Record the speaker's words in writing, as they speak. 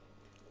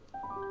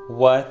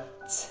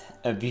What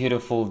a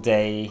beautiful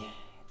day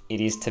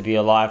it is to be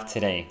alive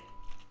today.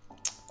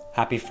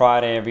 Happy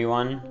Friday,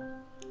 everyone.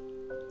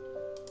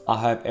 I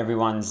hope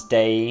everyone's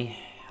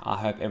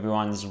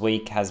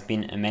week has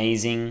been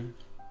amazing.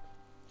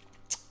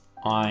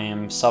 I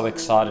am so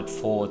excited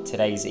for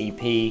today's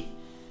EP.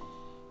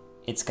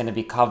 It's going to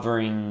be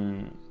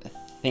covering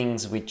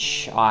things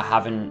which I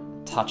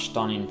haven't touched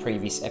on in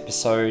previous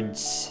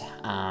episodes.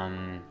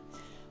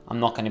 I'm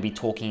not going to be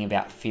talking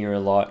about fear a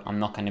lot. I'm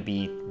not going to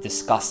be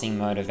discussing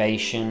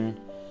motivation.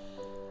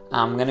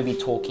 I'm going to be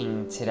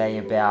talking today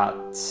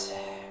about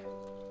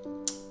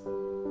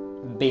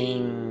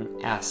being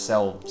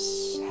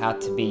ourselves, how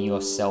to be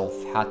yourself,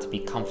 how to be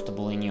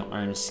comfortable in your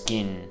own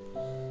skin.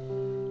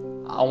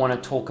 I want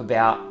to talk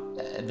about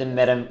the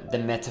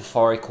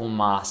metaphorical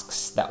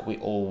masks that we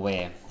all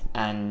wear.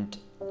 And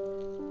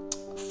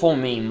for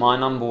me, my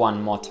number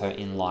one motto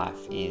in life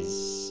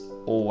is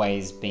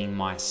always being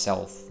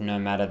myself, no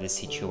matter the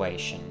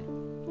situation.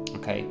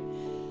 Okay?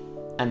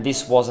 And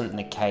this wasn't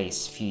the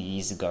case a few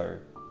years ago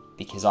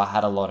because I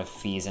had a lot of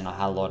fears and I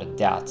had a lot of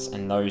doubts,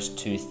 and those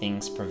two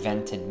things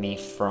prevented me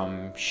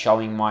from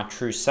showing my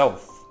true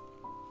self.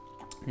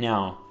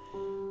 Now,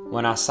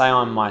 when I say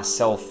I'm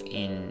myself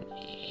in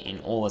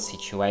all the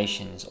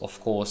situations, of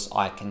course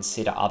I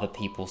consider other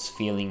people's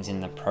feelings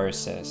in the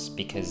process,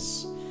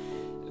 because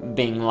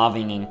being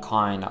loving and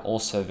kind are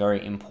also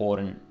very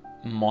important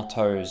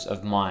mottos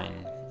of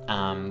mine.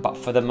 But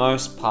for the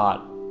most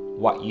part,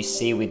 what you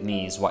see with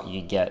me is what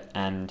you get,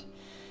 and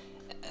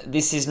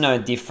this is no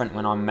different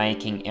when I'm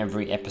making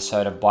every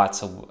episode of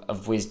Bites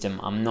of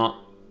Wisdom. I'm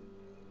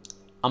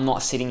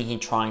not sitting here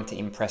trying to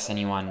impress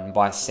anyone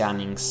by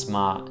sounding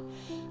smart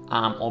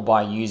or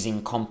by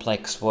using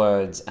complex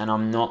words, and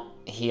I'm not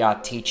here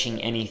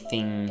teaching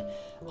anything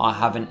I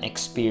haven't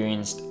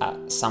experienced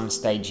at some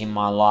stage in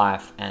my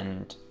life,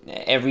 and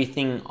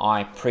everything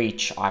I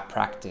preach, I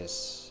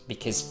practice.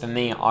 Because for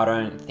me, I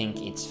don't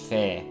think it's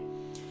fair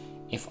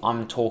if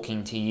I'm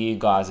talking to you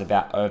guys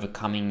about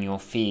overcoming your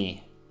fear,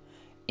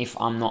 if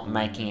I'm not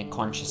making a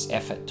conscious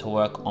effort to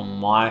work on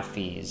my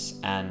fears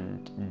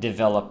and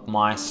develop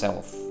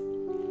myself.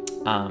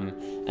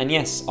 And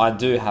yes, I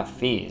do have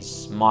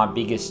fears. My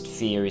biggest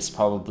fear is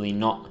probably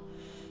not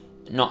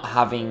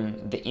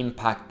having the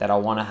impact that I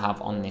want to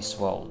have on this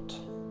world.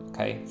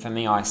 Okay, for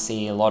me, I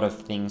see a lot of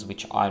things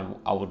which I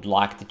would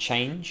like to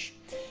change.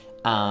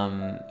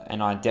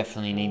 And I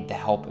definitely need the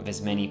help of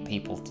as many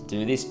people to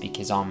do this,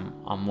 because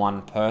I'm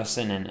one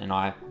person and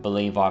I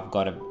believe I've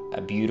got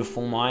a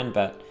beautiful mind,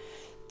 but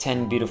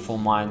 10 beautiful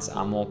minds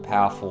are more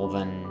powerful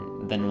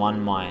than one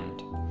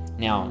mind.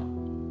 Now,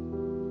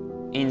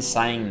 in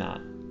saying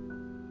that,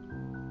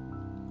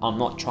 I'm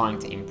not trying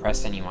to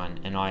impress anyone,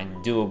 and I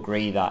do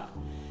agree that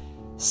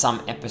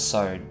some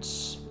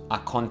episodes are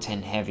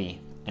content heavy,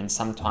 and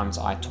sometimes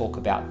I talk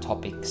about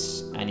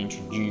topics and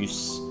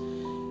introduce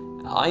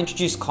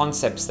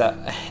concepts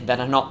that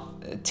are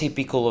not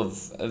typical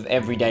of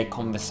everyday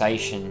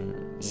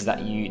conversations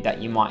that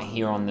you might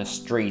hear on the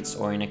streets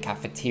or in a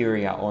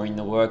cafeteria or in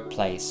the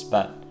workplace.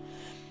 But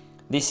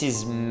this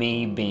is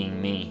me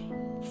being me,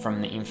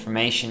 from the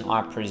information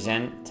I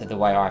present to the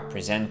way I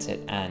present it.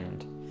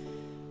 And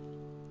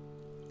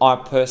I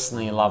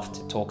personally love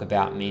to talk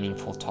about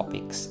meaningful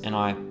topics, and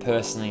I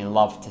personally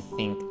love to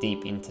think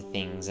deep into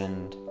things.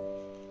 And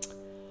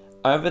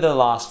over the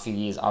last few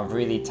years, I've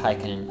really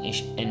taken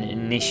an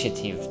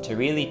initiative to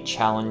really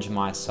challenge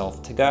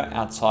myself to go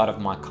outside of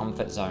my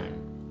comfort zone.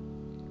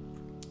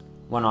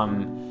 When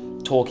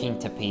I'm talking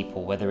to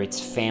people, whether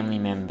it's family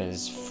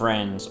members,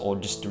 friends, or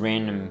just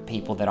random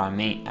people that I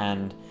meet,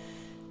 and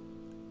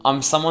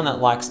I'm someone that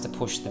likes to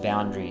push the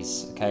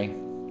boundaries, okay?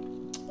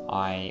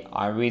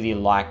 I really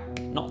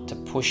like not to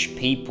push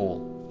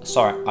people.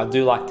 Sorry, I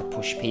do like to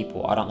push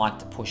people. I don't like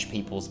to push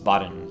people's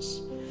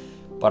buttons.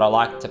 But I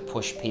like to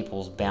push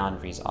people's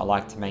boundaries. I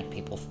like to make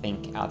people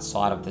think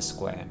outside of the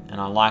square. And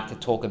I like to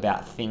talk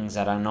about things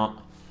that are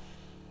not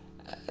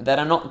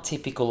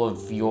typical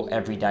of your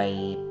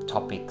everyday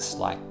topics,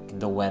 like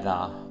the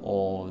weather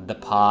or the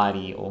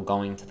party or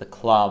going to the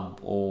club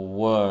or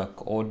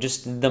work or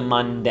just the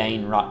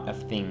mundane rut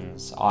of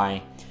things.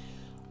 I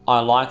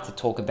like to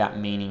talk about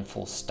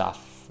meaningful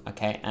stuff,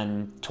 okay?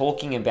 And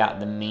talking about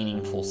the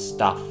meaningful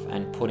stuff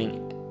and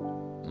putting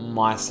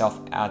myself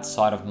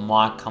outside of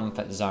my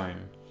comfort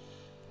zone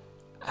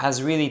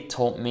has really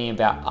taught me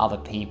about other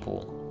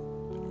people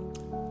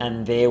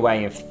and their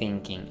way of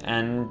thinking.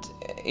 And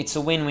it's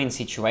a win-win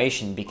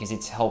situation, because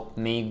it's helped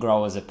me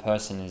grow as a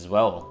person as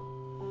well.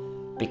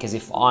 Because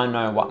if I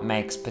know what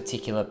makes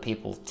particular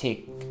people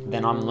tick,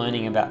 then I'm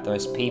learning about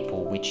those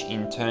people, which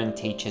in turn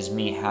teaches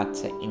me how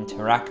to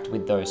interact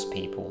with those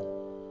people.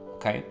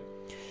 Okay?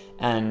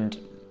 And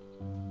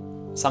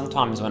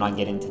sometimes when I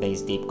get into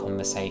these deep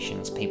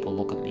conversations, people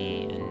look at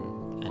me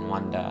and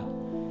wonder,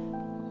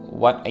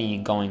 what are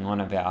you going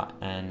on about?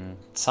 And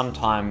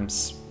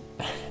sometimes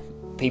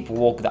people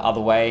walk the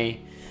other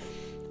way,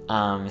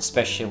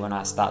 especially when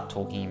I start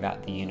talking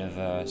about the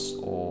universe,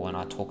 or when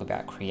I talk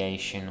about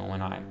creation, or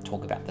when I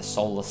talk about the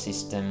solar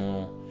system,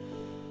 or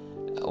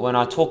when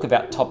I talk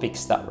about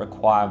topics that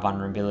require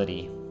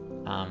vulnerability,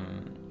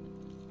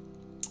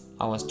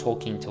 I was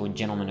talking to a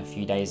gentleman a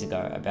few days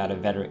ago about a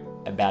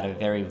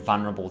very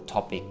vulnerable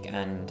topic,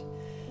 and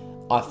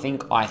I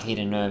think I hit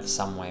a nerve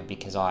somewhere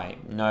because I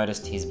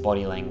noticed his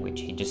body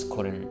language. He just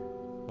couldn't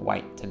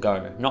wait to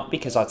go. Not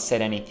because I'd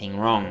said anything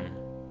wrong.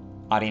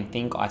 I didn't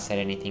think I said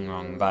anything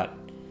wrong, but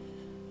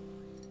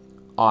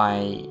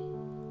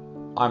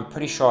I'm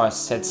pretty sure I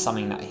said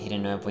something that hit a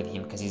nerve with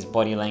him because his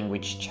body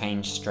language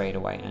changed straight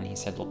away, and he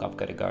said, "Look, I've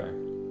got to go."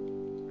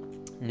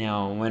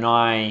 Now, when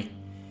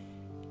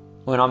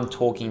I'm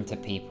talking to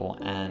people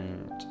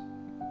and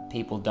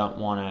people don't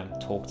want to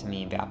talk to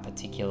me about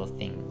particular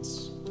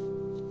things,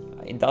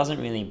 it doesn't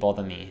really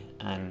bother me,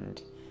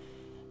 and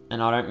I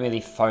don't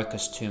really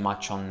focus too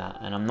much on that.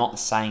 And I'm not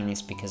saying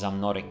this because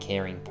I'm not a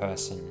caring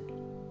person.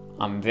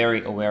 I'm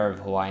very aware of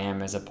who I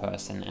am as a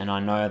person, and I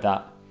know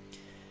that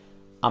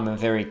I'm a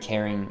very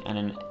caring and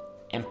an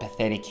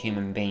empathetic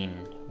human being.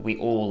 We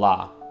all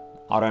are.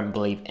 I don't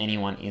believe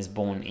anyone is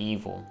born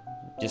evil.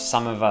 Just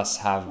some of us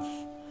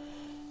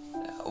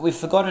we've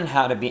forgotten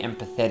how to be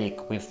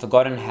empathetic. We've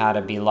forgotten how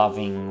to be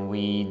loving.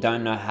 We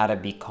don't know how to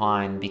be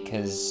kind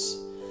because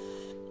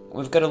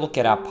we've got to look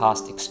at our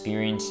past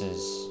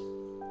experiences.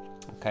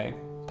 Okay?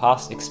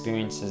 Past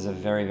experiences are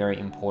very, very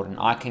important.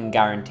 I can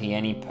guarantee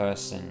any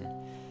person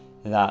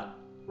that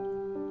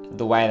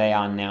the way they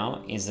are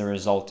now is the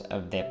result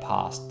of their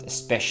past,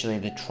 especially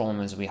the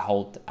traumas we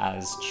hold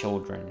as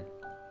children.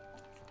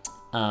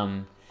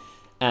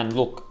 And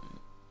look,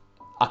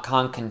 I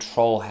can't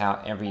control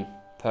how every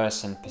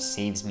person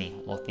perceives me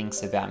or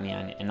thinks about me,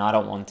 and I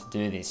don't want to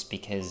do this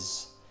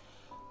because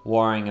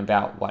worrying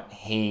about what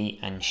he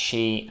and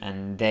she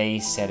and they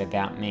said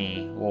about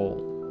me, well,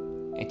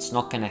 it's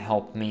not going to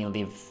help me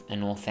live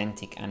an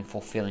authentic and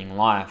fulfilling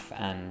life.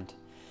 And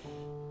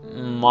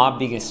my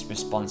biggest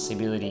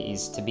responsibility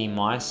is to be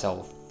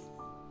myself.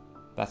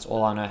 That's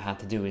all I know how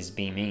to do, is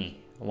be me,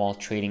 while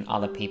treating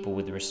other people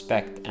with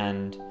respect.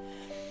 And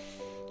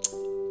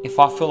if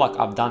I feel like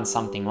I've done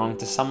something wrong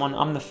to someone,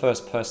 I'm the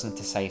first person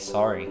to say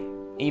sorry.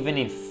 Even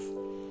if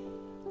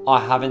I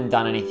haven't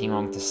done anything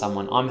wrong to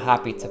someone, I'm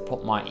happy to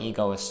put my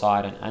ego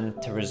aside and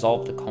to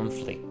resolve the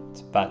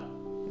conflict. But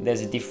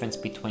there's a difference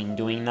between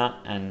doing that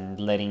and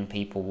letting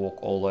people walk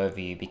all over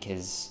you,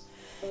 because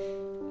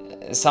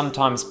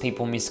sometimes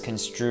people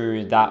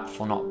misconstrue that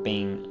for not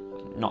being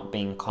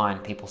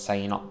kind. People say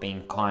you're not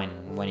being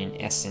kind when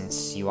in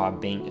essence you are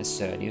being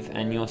assertive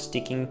and you're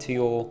sticking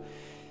to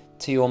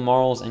your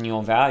morals and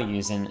your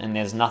values, and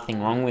there's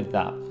nothing wrong with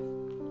that.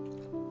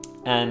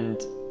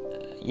 And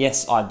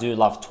yes, I do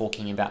love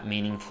talking about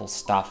meaningful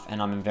stuff,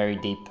 and I'm a very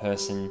deep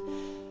person.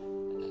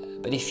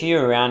 But if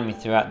you're around me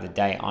throughout the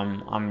day,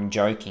 I'm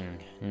joking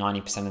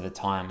 90% of the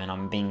time, and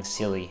I'm being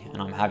silly,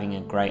 and I'm having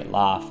a great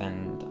laugh,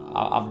 and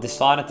I've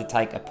decided to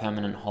take a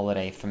permanent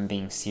holiday from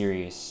being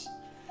serious.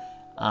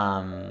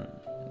 I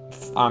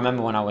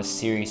remember when I was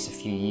serious a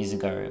few years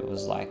ago, it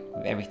was like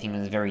everything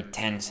was very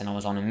tense and I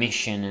was on a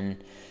mission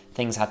and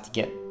things had to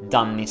get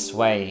done this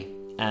way.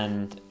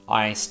 And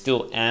I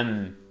still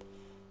am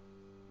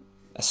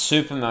a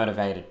super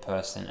motivated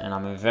person, and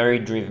I'm a very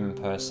driven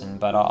person,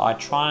 but I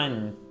try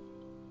and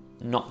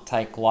not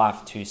take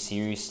life too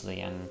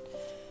seriously. And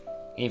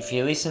if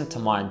you listen to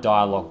my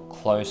dialogue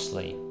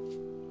closely,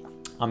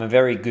 I'm a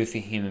very goofy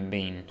human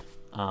being.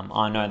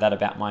 I know that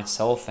about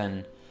myself,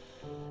 and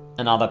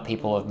other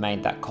people have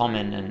made that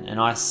comment, and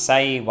I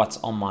say what's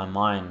on my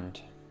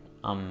mind.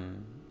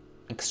 I'm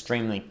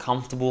extremely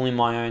comfortable in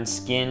my own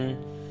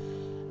skin,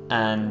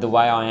 and the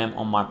way I am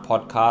on my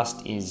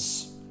podcast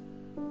is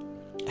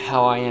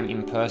how I am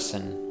in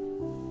person.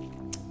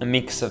 A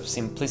mix of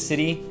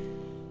simplicity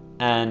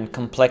and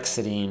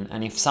complexity.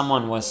 And if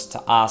someone was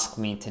to ask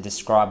me to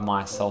describe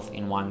myself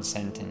in one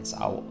sentence,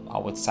 I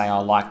would say I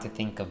like to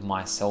think of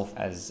myself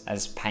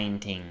as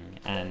painting.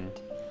 And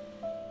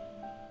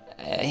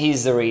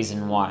here's the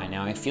reason why.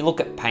 Now, if you look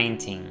at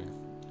painting,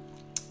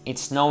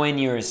 it's nowhere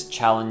near as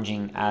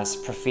challenging as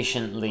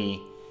proficiently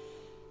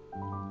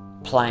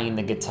playing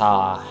the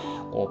guitar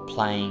or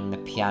playing the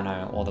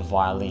piano or the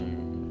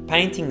violin.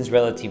 Painting is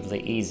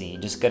relatively easy. You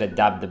just got to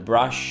dab the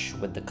brush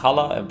with the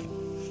color of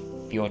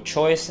your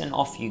choice and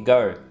off you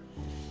go.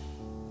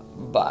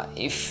 But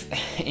if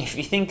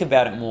you think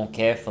about it more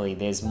carefully,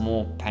 there's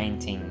more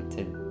painting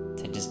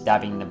to just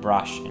dabbing the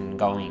brush and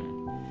going.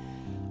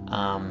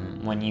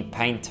 When you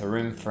paint a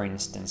room, for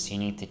instance, you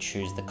need to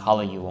choose the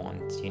color you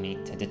want. You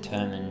need to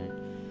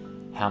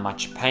determine how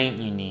much paint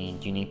you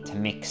need. You need to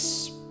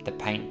mix the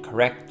paint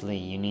correctly.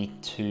 You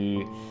need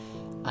to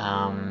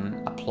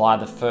apply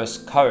the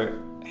first coat.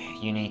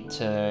 You need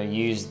to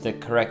use the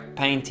correct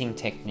painting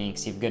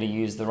techniques. You've got to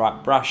use the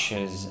right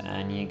brushes,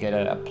 and you got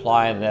to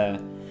apply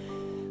the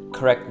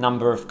correct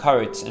number of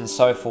coats, and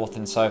so forth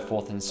and so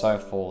forth and so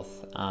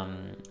forth.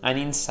 And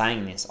in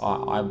saying this,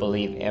 I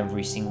believe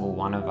every single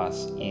one of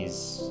us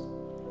is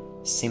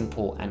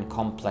simple and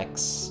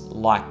complex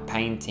like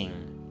painting.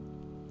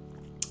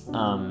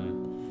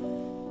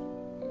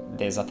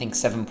 there's I think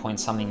 7 point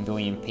something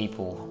billion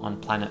people on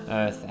planet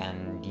Earth,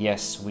 and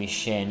yes, we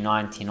share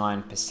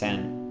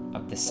 99%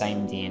 of the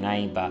same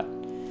DNA, but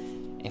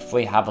if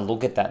we have a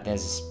look at that,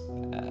 there's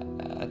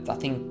I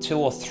think 2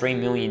 or 3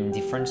 million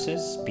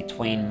differences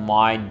between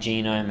my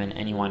genome and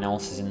anyone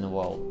else's in the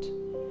world.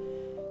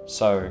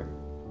 So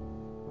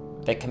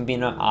there can be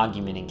no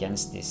argument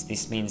against this.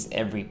 This means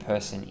every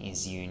person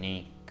is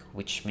unique,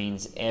 which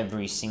means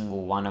every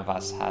single one of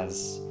us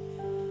has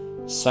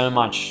so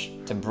much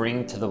to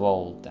bring to the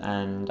world.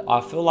 And I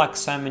feel like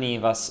so many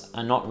of us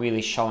are not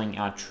really showing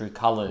our true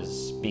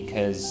colors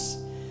because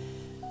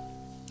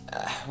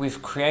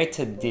we've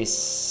created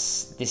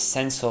this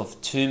sense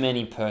of too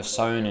many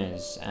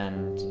personas,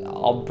 and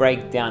I'll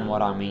break down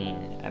what I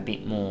mean a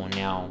bit more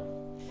now.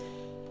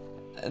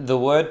 The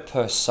word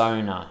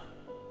persona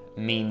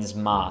means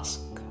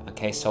mask.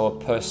 Okay, so a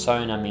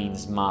persona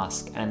means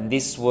mask, and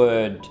this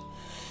word,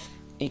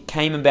 it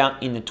came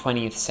about in the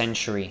 20th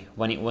century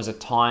when it was a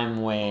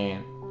time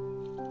where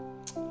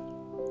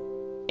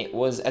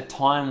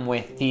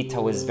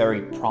theatre was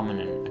very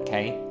prominent.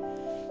 Okay,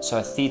 so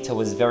theatre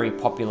was very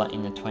popular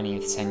in the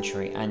 20th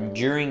century, and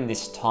during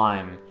this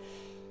time,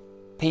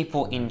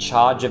 people in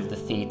charge of the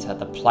theatre,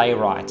 the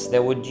playwrights, they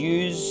would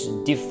use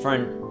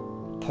different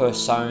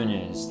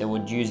personas. They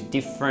would use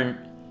different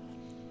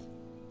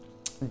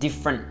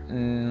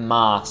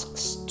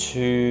masks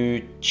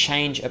to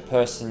change a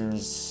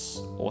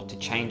person's or to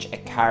change a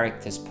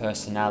character's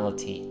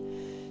personality.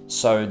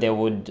 So they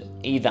would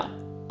either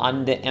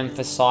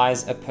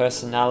underemphasize a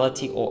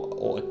personality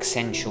or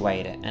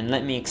accentuate it. And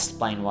let me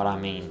explain what I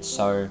mean.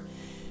 So,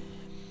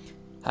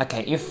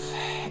 okay,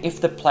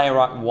 if the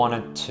playwright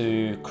wanted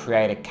to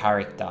create a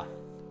character,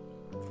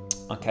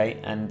 okay,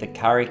 and the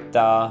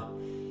character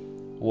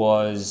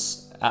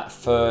was, at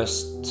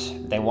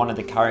first, they wanted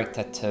the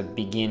character to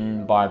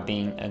begin by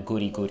being a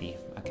goody-goody.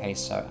 Okay,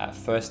 so at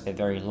first they're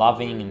very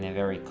loving and they're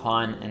very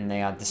kind and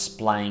they are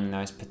displaying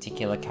those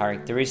particular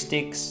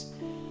characteristics.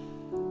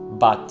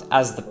 But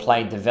as the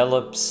play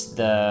develops,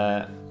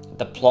 the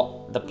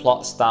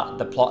plot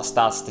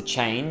starts to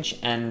change,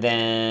 and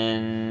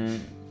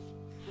then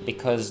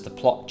because the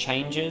plot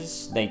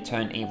changes, they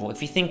turn evil.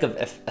 If you think of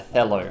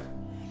Othello,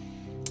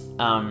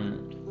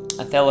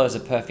 Othello is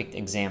a perfect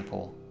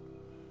example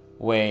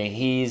where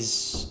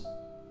his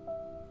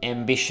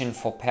ambition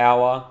for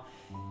power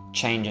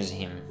changes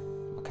him.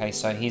 Okay,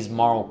 so his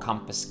moral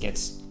compass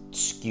gets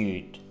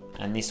skewed,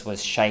 and this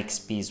was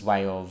Shakespeare's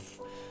way of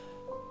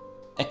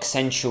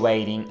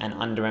accentuating and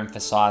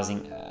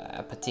underemphasizing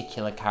a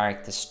particular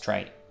character's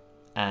trait.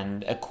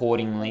 And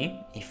accordingly,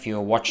 if you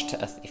were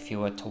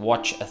to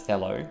watch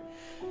Othello,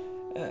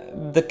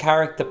 the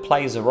character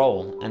plays a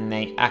role and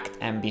they act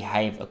and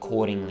behave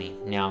accordingly.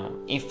 Now,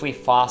 if we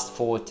fast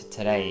forward to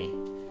today,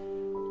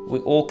 we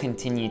all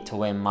continue to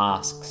wear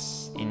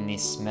masks in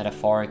this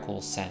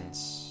metaphorical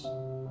sense.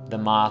 The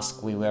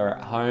mask we wear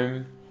at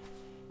home,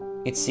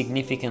 it's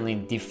significantly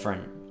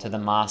different to the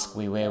mask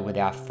we wear with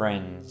our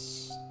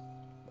friends,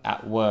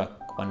 at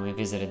work, when we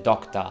visit a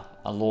doctor,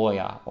 a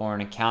lawyer, or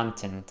an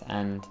accountant.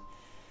 And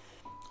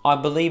I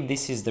believe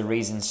this is the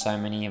reason so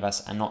many of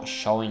us are not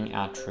showing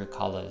our true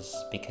colors,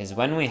 because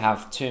when we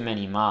have too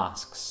many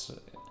masks,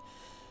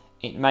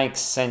 it makes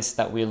sense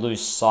that we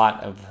lose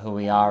sight of who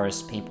we are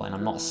as people. And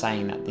I'm not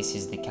saying that this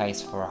is the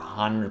case for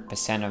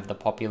 100% of the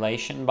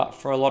population, but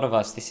for a lot of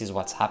us, this is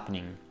what's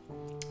happening.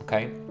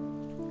 Okay?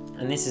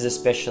 And this is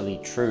especially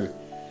true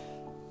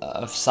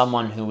of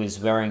someone who is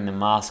wearing the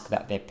mask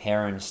that their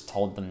parents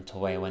told them to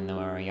wear when they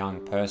were a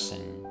young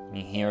person.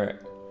 You hear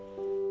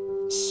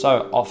it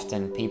so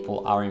often.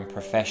 People are in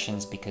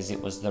professions because it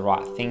was the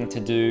right thing to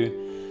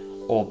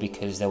do, or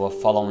because they were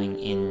following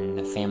in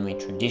the family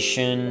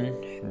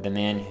tradition. The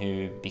man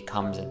who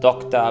becomes a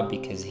doctor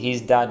because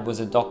his dad was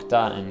a doctor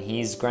and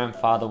his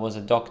grandfather was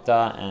a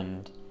doctor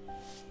and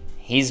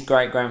his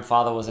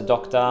great-grandfather was a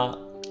doctor,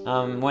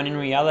 when in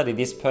reality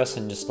this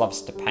person just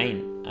loves to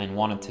paint and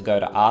wanted to go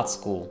to art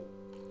school.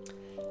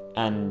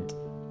 And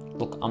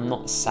look, I'm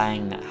not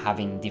saying that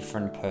having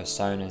different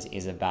personas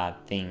is a bad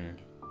thing.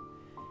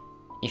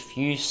 If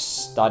you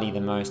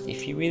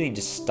really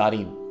just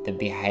study the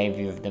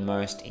behavior of the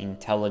most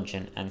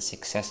intelligent and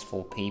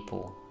successful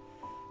people,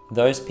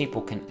 those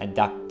people can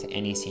adapt to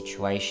any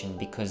situation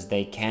because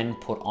they can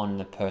put on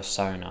the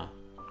persona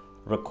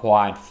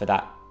required for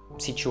that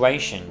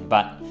situation.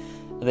 But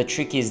the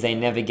trick is they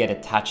never get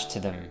attached to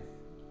them.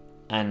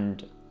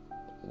 And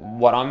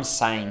what I'm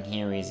saying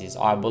here is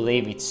I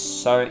believe it's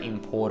so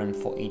important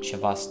for each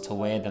of us to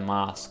wear the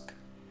mask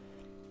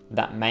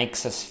that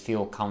makes us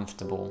feel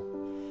comfortable,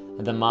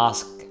 the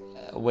mask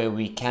where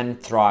we can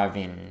thrive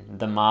in,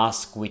 the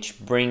mask which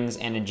brings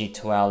energy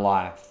to our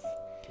life.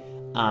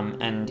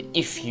 And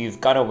if you've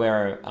got to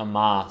wear a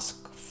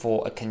mask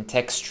for a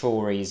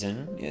contextual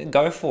reason,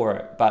 go for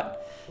it,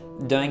 but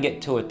don't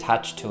get too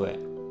attached to it.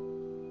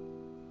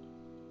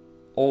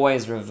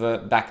 Always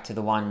revert back to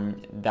the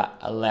one that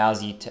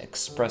allows you to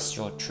express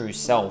your true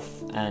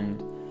self.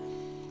 And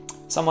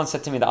someone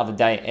said to me the other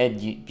day,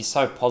 Ed, you're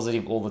so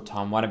positive all the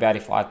time. What about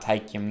if I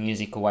take your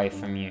music away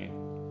from you?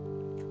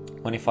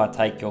 What if I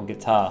take your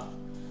guitar?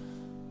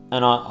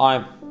 And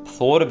I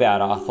thought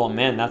about it. I thought,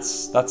 man,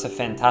 that's a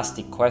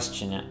fantastic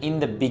question. In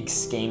the big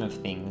scheme of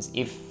things,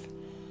 if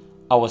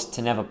I was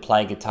to never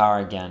play guitar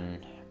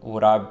again,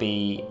 would I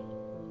be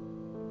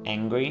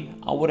angry?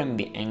 I wouldn't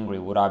be angry.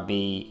 Would I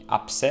be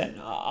upset?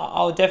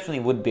 I definitely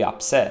would be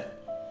upset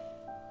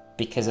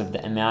because of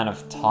the amount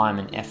of time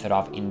and effort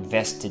I've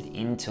invested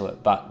into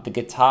it. But the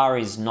guitar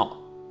it's not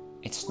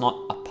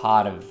a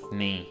part of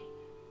me.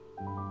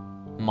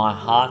 My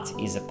heart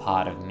is a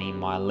part of me.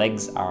 My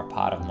legs are a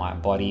part of my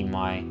body.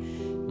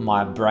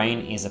 My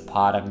brain is a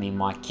part of me.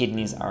 My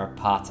kidneys are a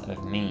part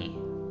of me.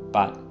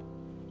 But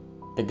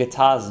the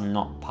guitar's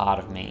not part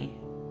of me.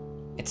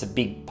 It's a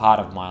big part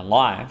of my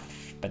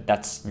life, but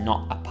that's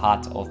not a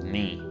part of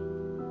me.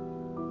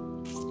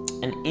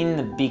 And in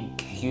the big,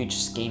 huge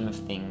scheme of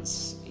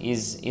things,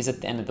 is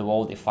it the end of the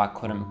world if I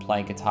couldn't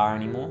play guitar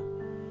anymore?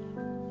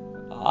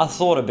 I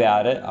thought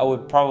about it. I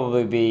would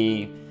probably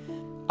be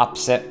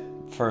upset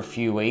for a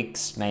few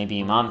weeks, maybe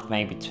a month,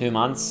 maybe 2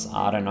 months.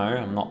 I don't know.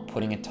 I'm not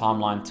putting a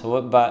timeline to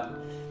it, but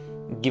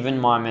given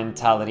my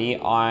mentality,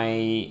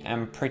 I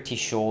am pretty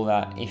sure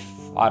that if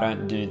I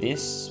don't do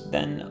this,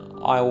 then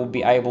I will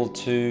be able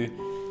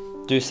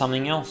to do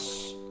something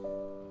else.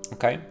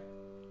 Okay?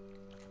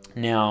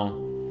 Now,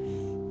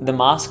 the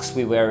masks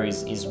we wear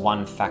is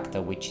one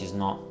factor which is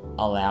not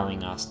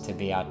allowing us to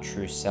be our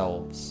true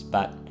selves,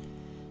 but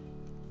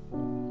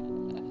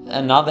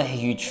another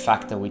huge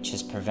factor which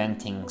is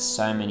preventing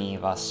so many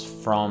of us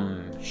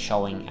from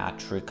showing our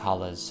true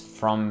colors,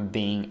 from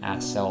being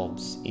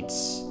ourselves,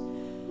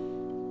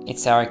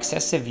 it's our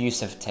excessive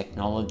use of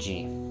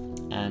technology.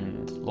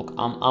 And look,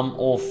 I'm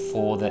all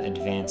for the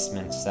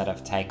advancements that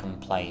have taken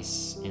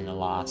place in the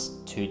last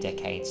 2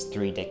 decades,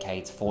 3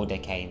 decades, 4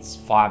 decades,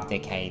 5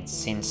 decades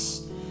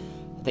since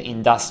the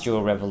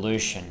Industrial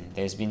Revolution.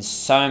 There's been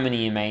so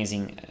many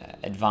amazing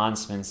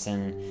advancements,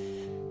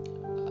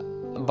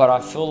 but I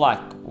feel like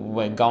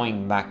we're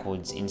going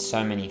backwards in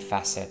so many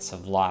facets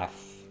of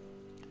life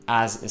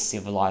as a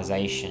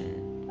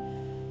civilization.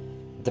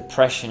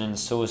 Depression and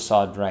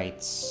suicide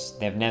rates,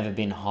 they've never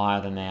been higher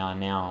than they are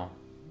now.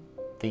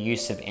 The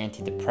use of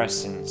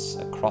antidepressants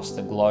across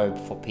the globe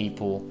for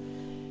people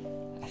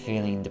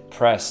feeling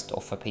depressed,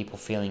 or for people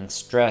feeling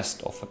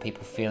stressed, or for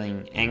people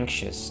feeling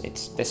anxious,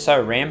 they're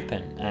so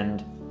rampant,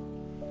 and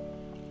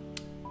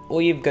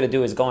all you've got to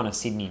do is go on a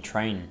Sydney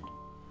train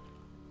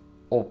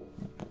or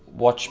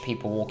watch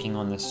people walking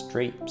on the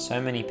street. So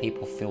many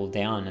people feel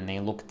down and they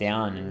look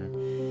down,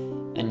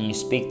 and you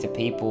speak to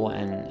people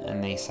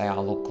and they say,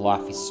 oh look,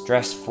 life is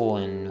stressful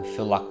and we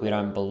feel like we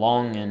don't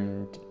belong.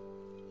 And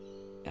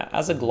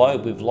as a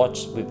globe, we've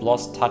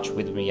lost touch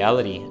with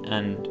reality.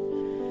 And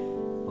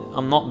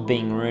I'm not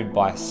being rude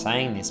by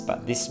saying this,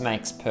 but this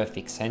makes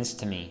perfect sense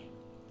to me.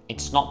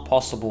 It's not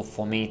possible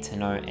for me to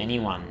know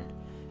anyone,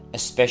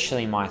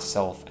 especially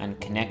myself, and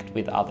connect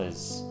with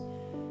others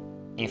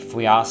if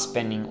we are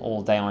spending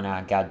all day on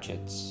our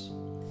gadgets.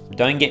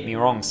 Don't get me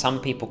wrong,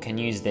 some people can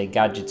use their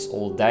gadgets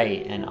all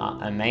day and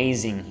are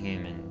amazing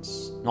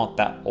humans. Not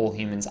that all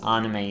humans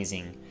aren't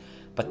amazing,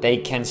 but they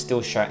can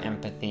still show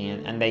empathy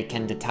and they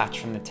can detach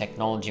from the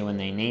technology when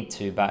they need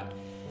to. But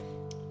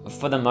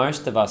for the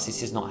most of us,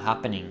 this is not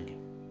happening.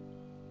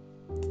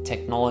 The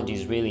technology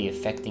is really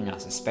affecting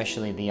us,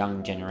 especially the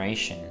young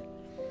generation.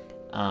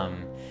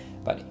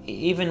 But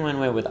even when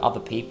we're with other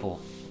people,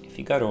 if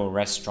you go to a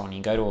restaurant,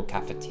 you go to a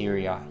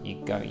cafeteria,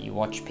 you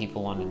watch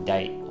people on a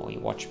date, or you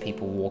watch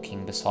people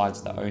walking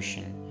besides the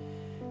ocean,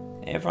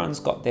 everyone's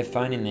got their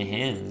phone in their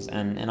hands.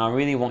 And I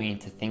really want you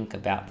to think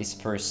about this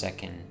for a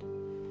second.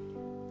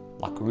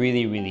 Like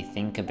really, really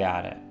think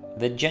about it.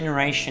 The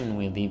generation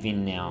we live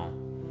in now,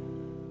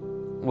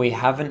 we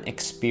haven't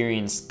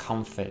experienced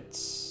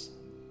comforts.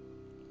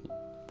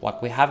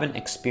 Like we haven't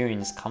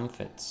experienced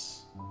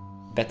comforts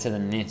better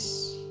than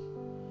this.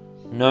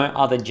 No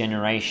other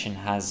generation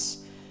has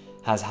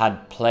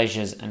had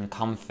pleasures and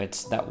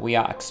comforts that we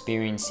are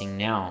experiencing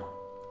now.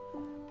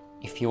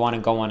 If you want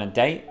to go on a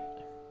date,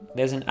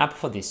 there's an app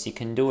for this. You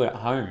can do it at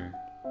home.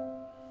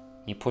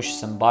 You push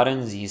some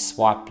buttons, you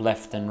swipe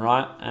left and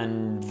right,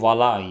 and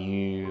voila,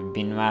 you've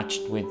been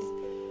matched with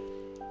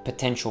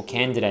potential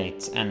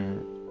candidates.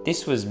 And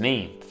this was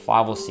me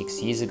 5 or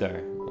 6 years ago,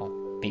 well,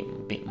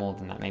 bit more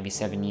than that, maybe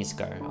 7 years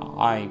ago.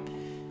 I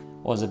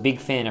was a big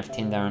fan of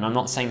Tinder, and I'm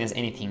not saying there's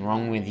anything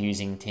wrong with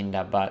using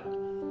Tinder, but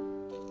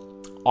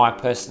I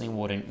personally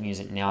wouldn't use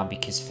it now,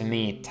 because for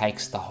me it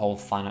takes the whole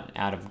fun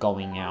out of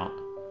going out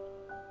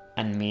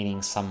and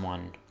meeting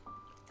someone.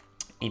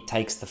 It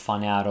takes the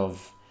fun out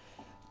of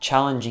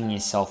challenging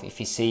yourself. If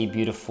you see a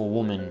beautiful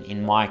woman,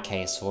 in my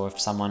case, or if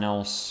someone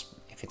else,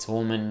 if it's a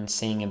woman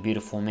seeing a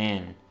beautiful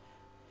man,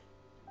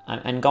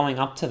 and going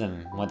up to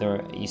them,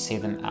 whether you see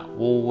them at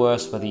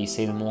Woolworths, whether you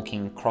see them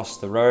walking across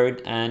the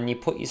road, and you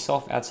put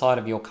yourself outside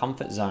of your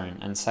comfort zone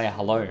and say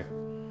hello.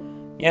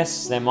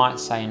 Yes, they might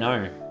say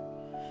no,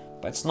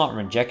 but it's not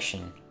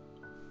rejection.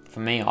 For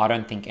me, I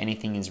don't think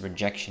anything is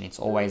rejection. It's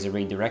always a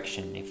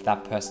redirection. If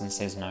that person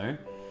says no,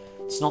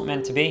 it's not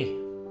meant to be.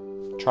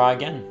 Try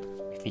again.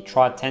 If you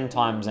try 10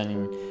 times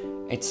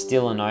and it's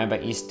still a no,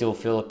 but you still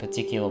feel a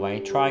particular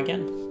way, try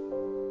again.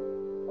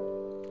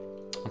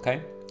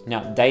 Okay?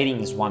 Now,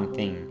 dating is one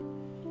thing.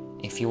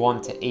 If you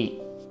want to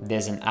eat,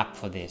 there's an app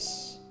for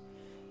this.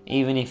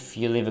 Even if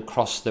you live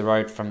across the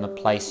road from the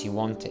place you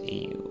want to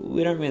eat,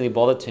 we don't really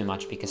bother too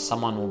much because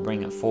someone will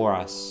bring it for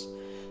us.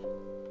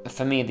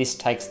 For me, this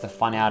takes the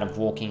fun out of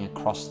walking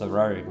across the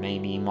road.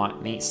 Maybe you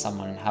might meet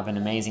someone and have an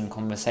amazing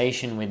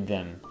conversation with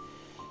them.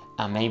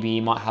 Maybe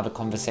you might have a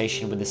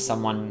conversation with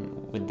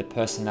the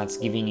person that's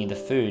giving you the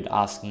food,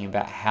 asking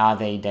about how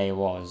their day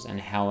was and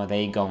how are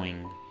they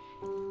going.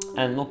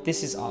 And look,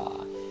 this is...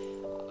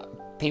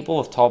 people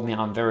have told me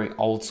I'm very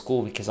old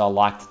school because I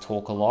like to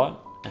talk a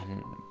lot,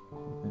 and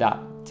that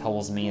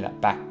tells me that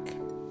back,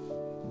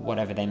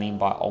 whatever they mean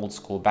by old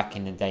school, back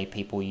in the day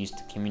people used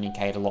to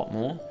communicate a lot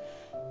more.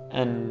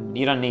 And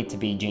you don't need to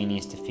be a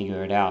genius to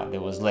figure it out. There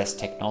was less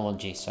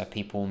technology, so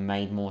people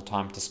made more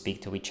time to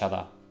speak to each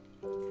other.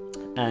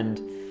 And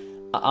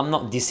I'm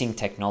not dissing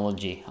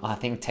technology. I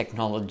think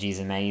technology is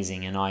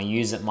amazing and I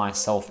use it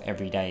myself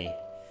every day.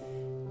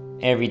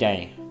 Every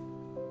day.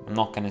 I'm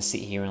not going to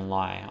sit here and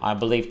lie. I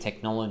believe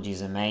technology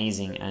is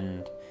amazing,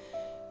 and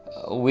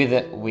with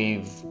it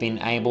we've been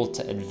able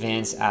to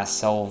advance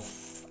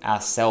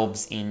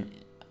ourselves in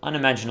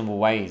unimaginable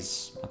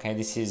ways. Okay,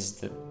 this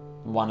is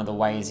one of the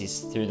ways is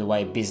through the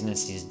way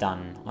business is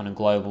done on a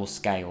global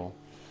scale.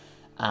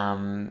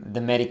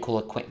 The medical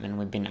equipment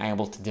we've been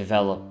able to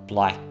develop,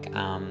 like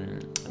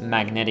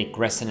magnetic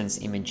resonance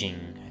imaging,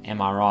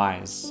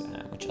 MRIs,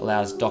 which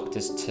allows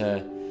doctors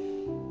to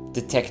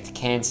detect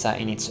cancer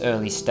in its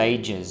early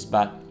stages.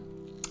 But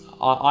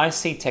I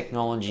see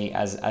technology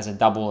as a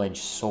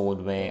double-edged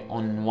sword, where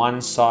on one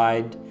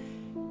side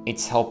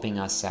it's helping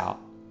us out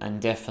and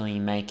definitely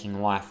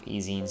making life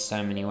easy in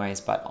so many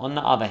ways, but on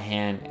the other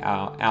hand,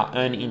 our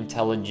own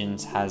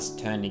intelligence has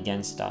turned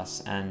against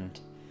us. And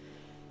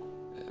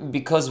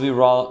because we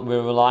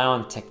rely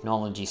on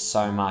technology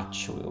so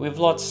much, we've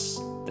lost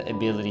the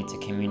ability to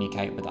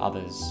communicate with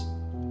others.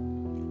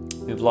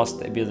 We've lost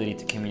the ability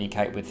to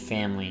communicate with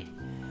family.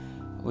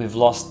 We've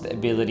lost the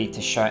ability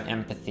to show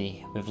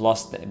empathy. We've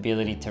lost the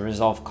ability to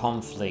resolve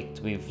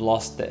conflict. We've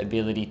lost the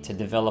ability to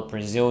develop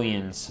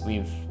resilience.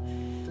 We've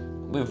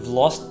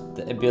lost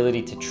the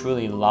ability to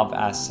truly love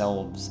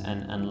ourselves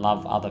and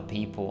love other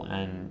people.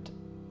 And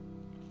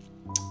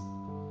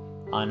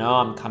I know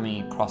I'm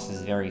coming across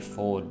as very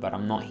forward, but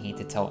I'm not here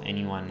to tell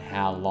anyone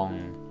how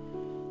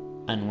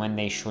long and when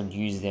they should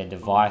use their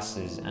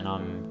devices, and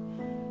I'm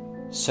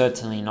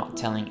certainly not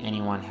telling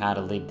anyone how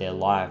to live their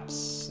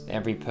lives.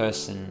 Every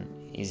person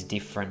is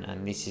different,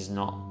 and this is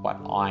not what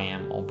I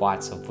Am or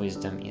Bites of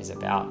Wisdom is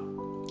about.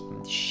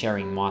 I'm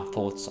sharing my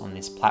thoughts on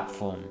this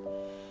platform.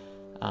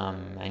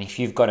 And if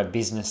you've got a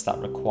business that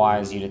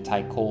requires you to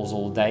take calls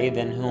all day,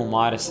 then who am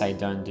I to say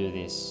don't do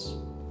this?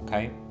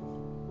 Okay?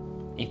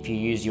 If you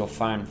use your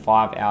phone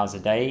 5 hours a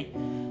day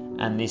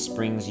and this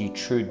brings you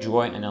true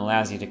joy and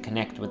allows you to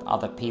connect with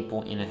other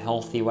people in a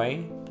healthy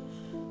way,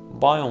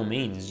 by all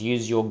means,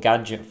 use your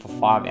gadget for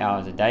 5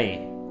 hours a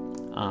day.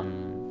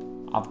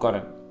 I've got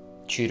a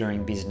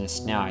tutoring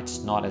business now. It's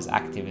not as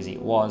active as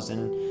it was,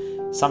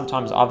 and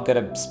sometimes I've got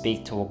to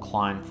speak to a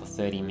client for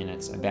 30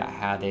 minutes about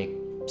how their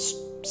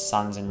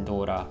sons and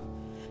daughter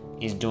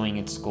is doing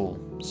at school.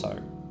 So,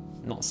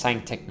 I'm not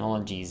saying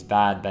technology is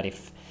bad, but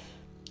if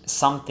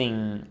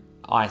something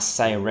I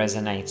say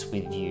resonates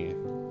with you,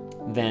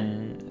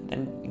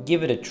 then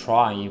give it a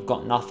try. You've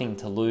got nothing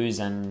to lose.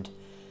 And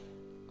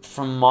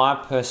from my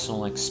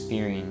personal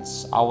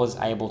experience, I was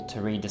able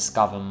to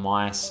rediscover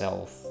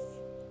myself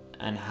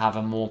and have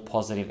a more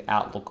positive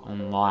outlook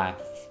on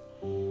life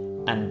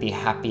and be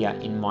happier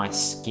in my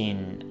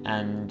skin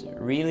and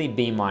really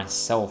be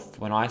myself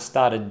when I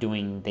started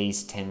doing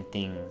these 10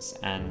 things.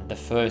 And the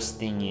first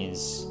thing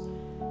is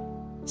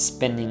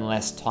spending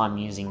less time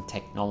using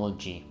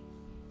technology.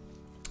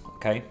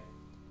 Okay?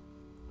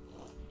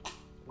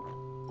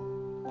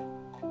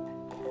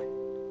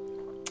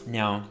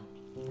 Now,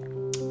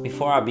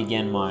 before I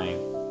began my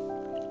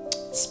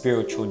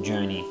spiritual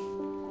journey,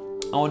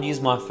 I would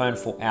use my phone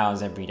for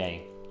hours every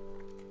day.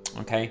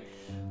 Okay?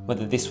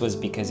 Whether this was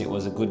because it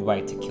was a good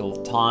way to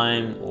kill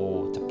time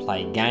or to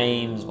play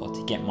games or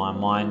to get my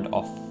mind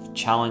off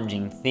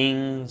challenging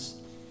things,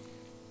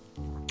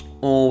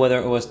 or whether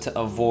it was to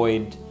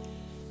avoid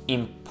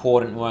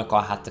important work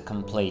I had to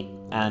complete.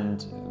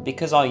 And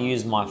because I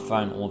used my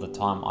phone all the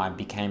time, I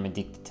became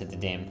addicted to the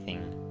damn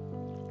thing.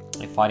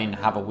 If I didn't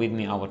have it with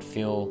me, I would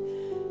feel,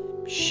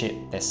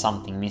 shit, there's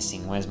something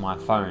missing, where's my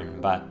phone?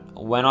 But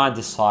when I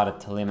decided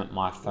to limit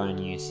my phone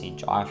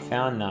usage, I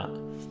found that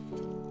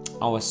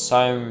I was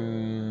so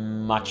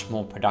much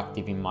more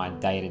productive in my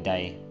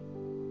day-to-day,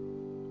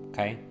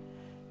 okay?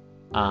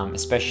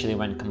 Especially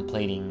when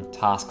completing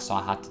tasks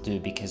I had to do,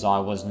 because I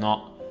was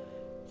not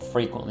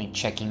frequently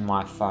checking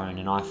my phone,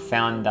 and I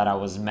found that I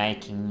was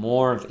making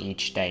more of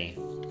each day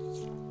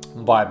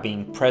by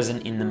being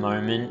present in the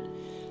moment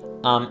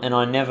And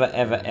I never,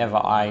 ever, ever,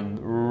 I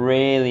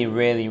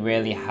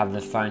rarely have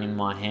the phone in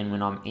my hand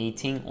when I'm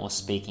eating or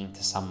speaking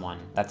to someone.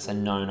 That's a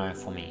no-no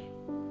for me.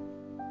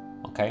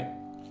 Okay?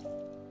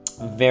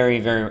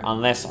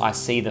 Unless I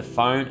see the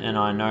phone and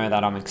I know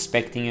that I'm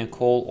expecting a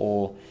call,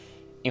 or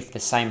if the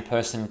same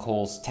person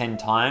calls 10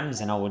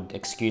 times, and I would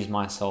excuse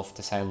myself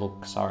to say,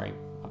 look, sorry,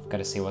 I've got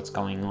to see what's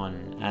going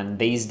on. And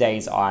these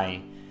days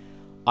I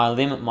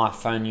limit my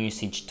phone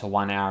usage to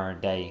 1 hour a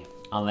day,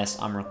 unless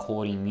I'm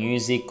recording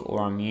music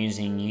or I'm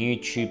using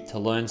YouTube to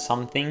learn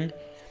something.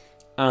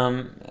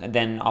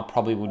 Then I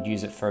probably would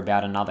use it for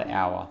about another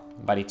hour,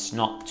 but it's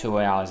not 2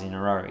 hours in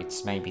a row.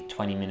 It's maybe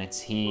 20 minutes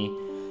here,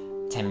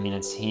 10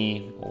 minutes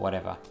here, or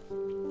whatever.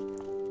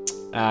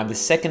 The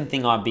second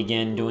thing I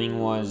began doing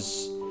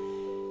was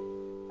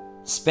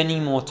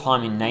spending more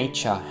time in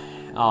nature.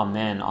 Oh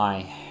man,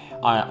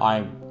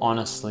 I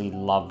honestly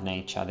love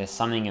nature. There's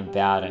something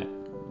about it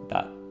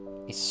that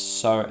is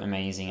so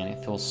amazing and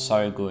it feels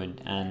so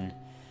good. And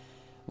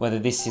whether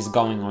this is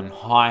going on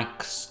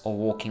hikes or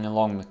walking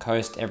along the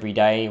coast every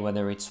day,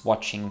 whether it's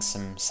watching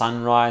some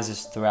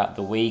sunrises throughout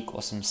the week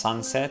or some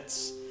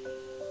sunsets,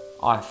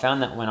 I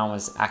found that when I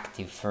was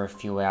active for a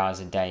few hours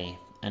a day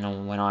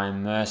and when I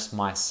immersed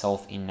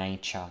myself in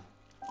nature,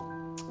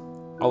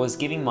 I was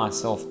giving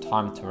myself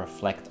time to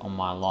reflect on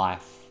my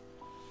life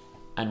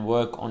and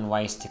work on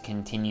ways to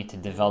continue to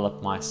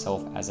develop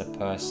myself as a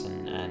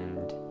person.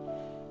 And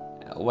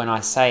when I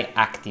say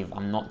active,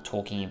 I'm not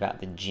talking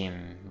about the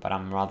gym, but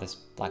I'm rather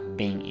like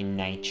being in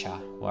nature,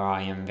 where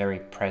I am very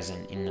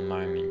present in the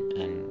moment.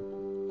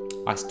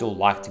 And I still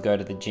like to go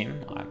to the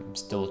gym. I'm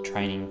still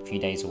training a few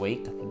days a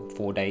week, I think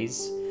 4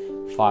 days,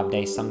 5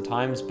 days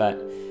sometimes.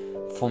 But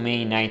for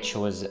me, nature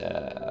was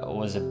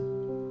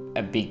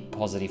a big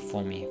positive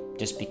for me,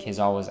 just because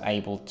I was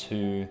able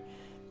to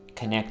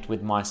connect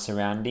with my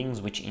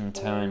surroundings, which in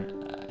turn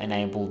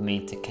enabled me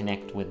to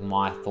connect with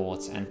my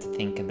thoughts and to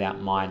think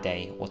about my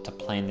day or to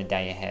plan the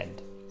day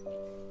ahead.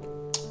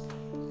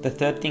 The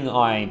third thing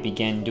I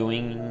began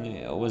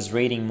doing was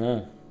reading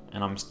more,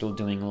 and I'm still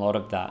doing a lot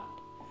of that.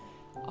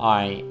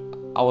 I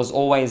was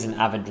always an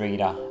avid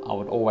reader. I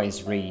would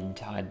always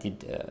read. I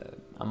did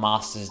a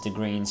master's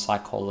degree in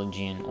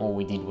psychology, and all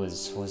we did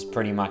was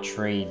pretty much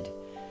read.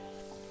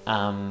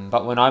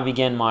 But when I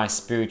began my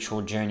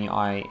spiritual journey,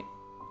 I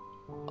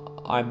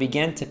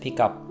began to pick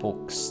up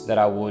books that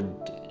I would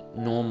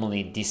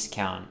normally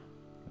discount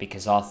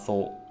because I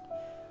thought,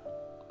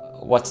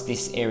 what's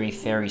this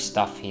airy-fairy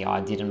stuff here? I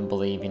didn't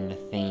believe in the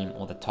theme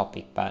or the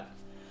topic. But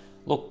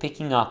look,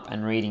 picking up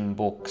and reading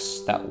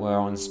books that were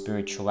on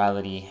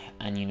spirituality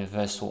and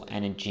universal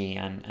energy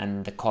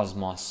and the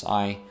cosmos,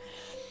 I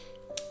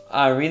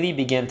really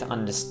began to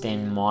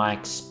understand my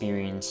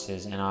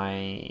experiences, and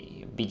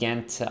I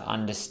began to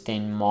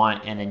understand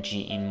my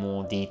energy in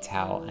more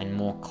detail and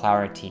more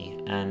clarity,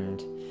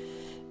 and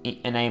it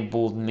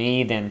enabled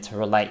me then to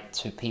relate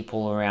to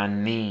people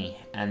around me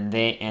and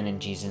their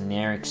energies and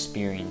their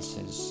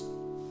experiences,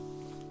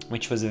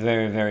 which was a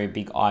very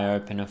big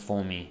eye-opener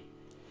for me.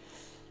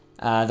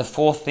 The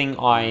fourth thing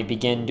I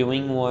began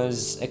doing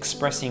was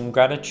expressing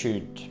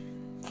gratitude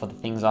for the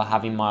things I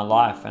have in my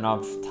life, and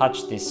I've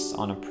touched this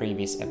on a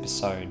previous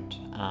episode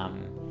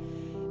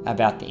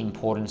about the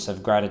importance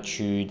of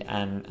gratitude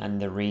and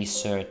the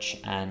research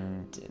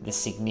and the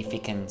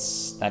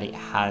significance that it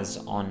has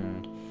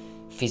on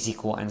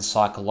physical and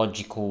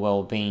psychological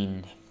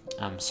well-being.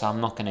 So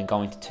I'm not going to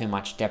go into too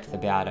much depth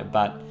about it,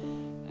 but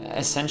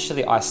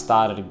essentially I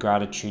started a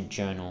gratitude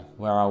journal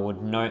where I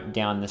would note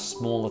down the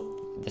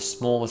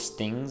smallest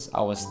things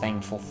I was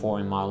thankful for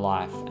in my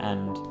life.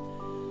 And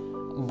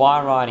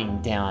by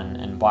writing down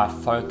and by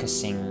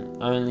focusing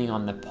only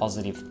on the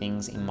positive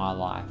things in my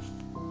life,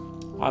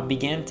 I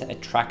began to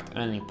attract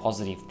only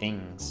positive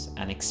things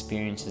and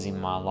experiences in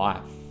my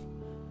life.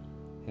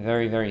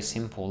 Very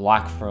simple,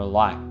 like for a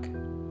like.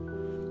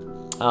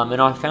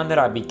 And I found that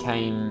I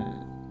became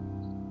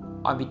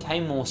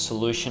more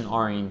solution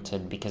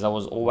oriented because I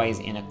was always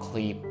in a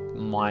clear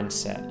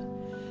mindset.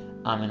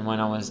 And when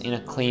I was in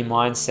a clear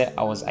mindset,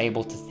 I was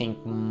able to think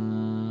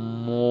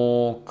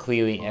more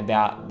clearly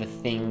about the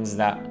things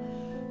that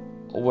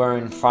were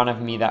in front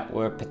of me that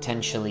were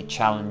potentially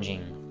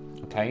challenging.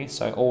 Okay,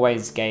 so it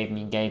always gave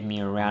me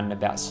a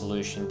roundabout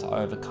solution to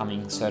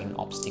overcoming certain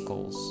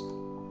obstacles.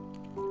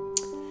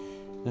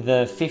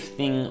 The fifth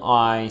thing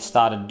I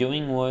started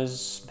doing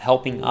was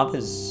helping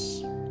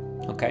others.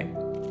 Okay,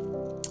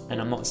 and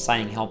I'm not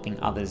saying helping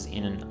others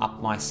in an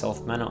up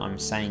myself manner. I'm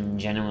saying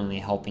genuinely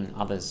helping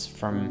others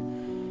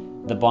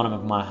from the bottom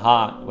of my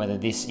heart, whether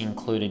this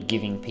included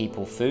giving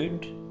people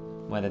food,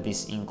 whether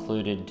this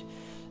included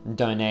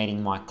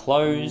donating my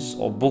clothes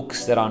or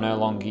books that I no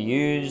longer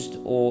used,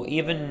 or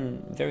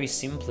even very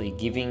simply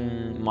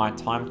giving my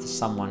time to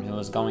someone who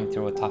was going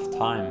through a tough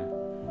time,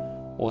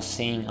 or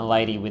seeing a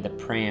lady with a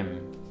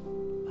pram,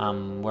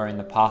 where in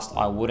the past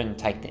I wouldn't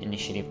take the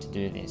initiative to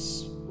do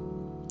this.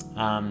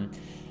 And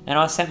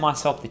I set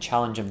myself the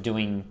challenge of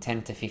doing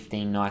 10 to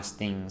 15 nice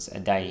things a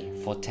day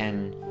for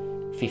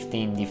 10,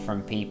 15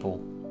 different people.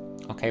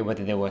 Okay,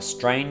 whether they were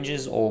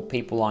strangers or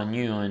people I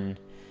knew, and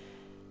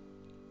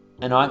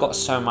I got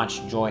so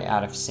much joy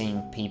out of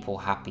seeing people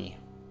happy.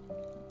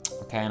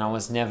 Okay, and I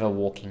was never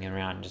walking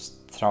around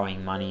just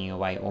throwing money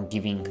away or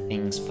giving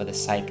things for the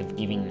sake of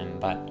giving them,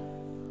 but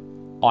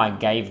I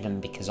gave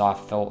them because I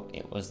felt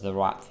it was the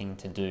right thing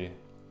to do.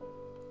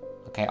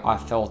 Okay, I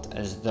felt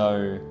as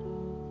though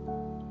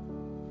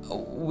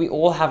we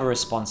all have a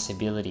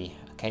responsibility.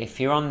 Okay, if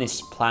you're on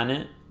this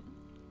planet,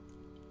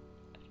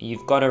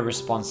 you've got a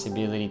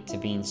responsibility to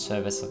be in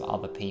service of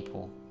other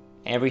people.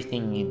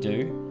 Everything you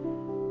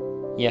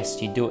do,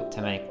 yes, you do it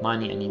to make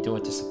money and you do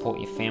it to support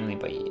your family,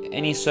 but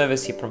any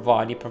service you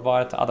provide it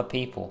to other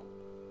people.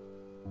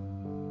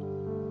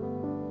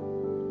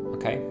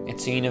 Okay,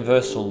 it's a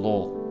universal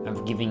law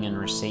of giving and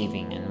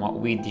receiving, and what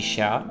we dish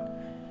out,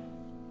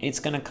 it's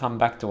going to come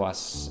back to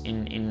us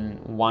in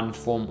one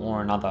form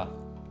or another.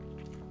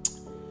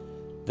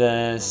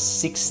 The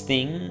sixth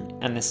thing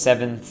and the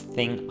seventh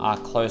thing are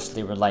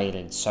closely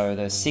related. So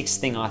the sixth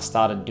thing I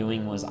started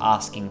doing was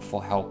asking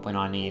for help when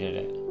I needed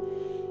it.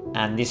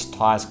 And this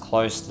ties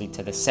closely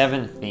to the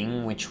seventh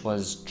thing, which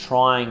was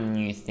trying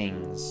new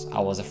things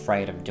I was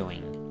afraid of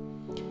doing.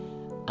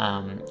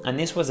 And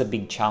this was a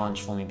big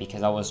challenge for me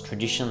because I was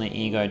traditionally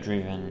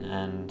ego-driven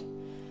and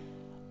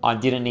I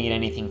didn't need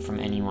anything from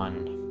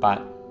anyone,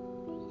 but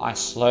I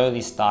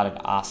slowly started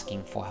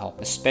asking for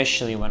help,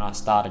 especially when I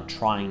started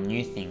trying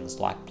new things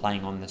like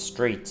playing on the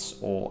streets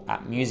or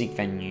at music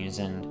venues,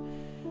 and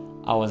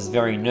I was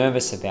very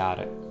nervous about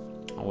it.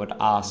 I would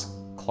ask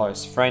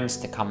close friends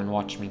to come and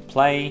watch me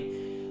play.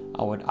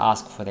 I would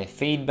ask for their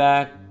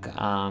feedback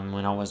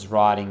when I was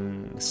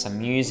writing some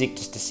music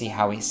just to see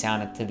how it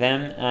sounded to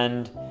them,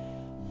 and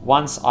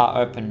once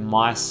I opened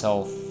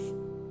myself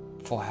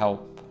for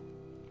help,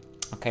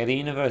 okay, the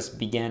universe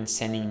began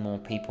sending more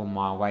people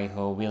my way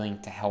who are willing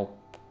to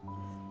help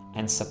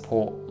and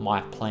support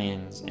my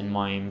plans and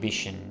my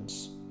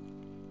ambitions.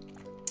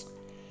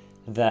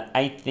 The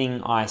eighth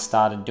thing I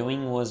started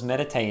doing was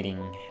meditating,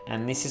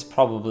 and this is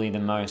probably the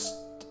most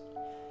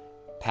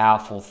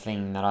powerful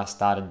thing that I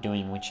started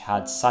doing, which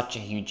had such a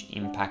huge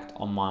impact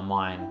on my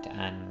mind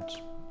and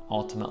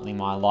ultimately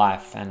my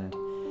life. And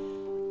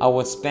I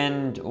would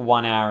spend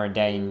 1 hour a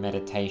day in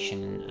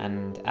meditation,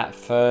 and at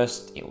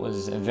first it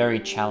was a very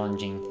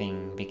challenging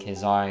thing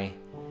because I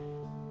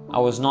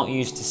was not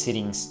used to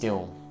sitting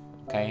still.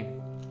 Okay,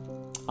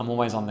 I'm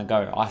always on the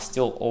go. I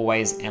still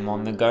always am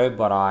on the go,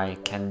 but I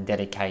can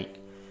dedicate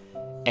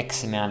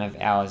X amount of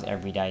hours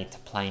every day to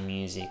play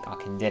music. I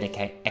can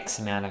dedicate X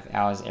amount of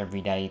hours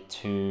every day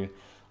to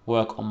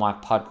work on my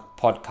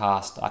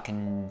podcast. I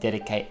can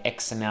dedicate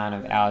X amount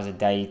of hours a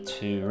day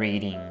to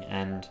reading,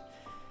 and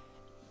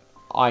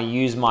I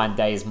use my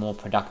days more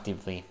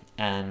productively.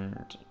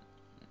 And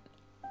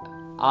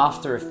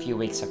after a few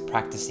weeks of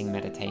practicing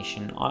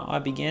meditation, I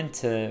began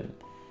to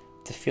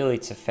feel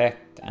its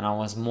effect, and I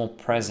was more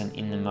present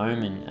in the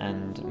moment.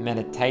 And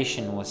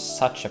meditation was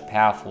such a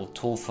powerful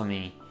tool for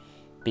me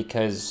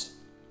because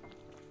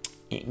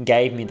it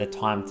gave me the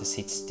time to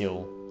sit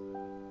still,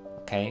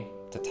 okay,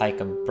 to take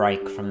a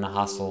break from the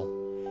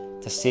hustle,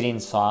 to sit in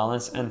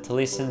silence and to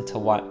listen to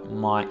what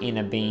my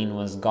inner being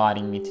was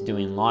guiding me to do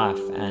in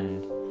life.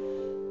 And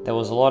there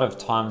was a lot of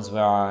times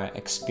where I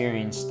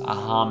experienced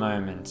aha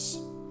moments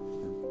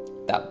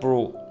that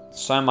brought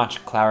so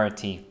much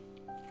clarity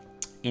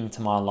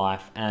into my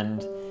life,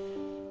 and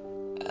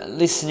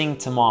listening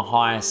to my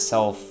higher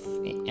self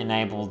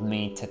enabled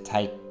me to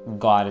take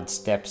guided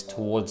steps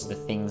towards the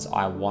things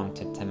I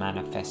wanted to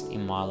manifest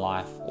in my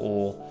life,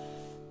 or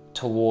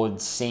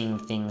towards seeing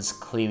things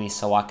clearly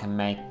so I can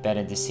make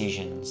better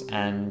decisions.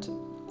 And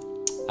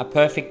a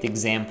perfect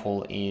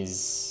example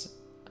is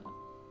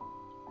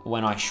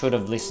when I should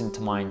have listened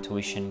to my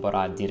intuition but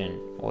I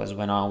didn't, was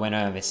when I went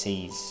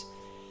overseas.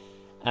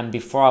 And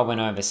before I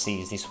went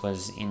overseas, this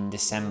was in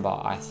December,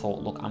 I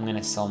thought, look, I'm going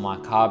to sell my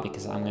car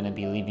because I'm going to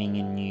be living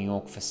in New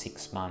York for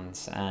 6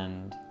 months.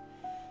 And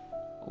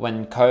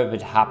when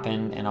COVID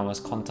happened and I was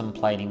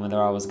contemplating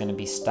whether I was going to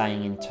be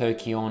staying in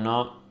Turkey or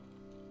not,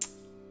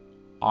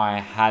 I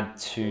had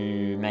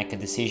to make a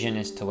decision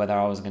as to whether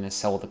I was going to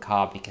sell the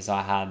car because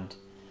I had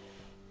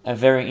a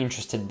very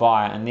interested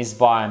buyer, and this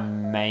buyer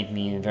made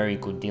me a very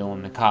good deal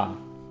on the car.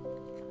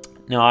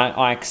 Now,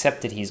 I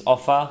accepted his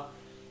offer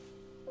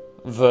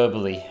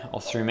verbally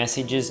or through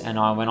messages, and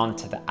I went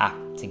onto the app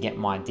to get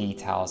my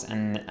details,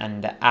 and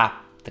the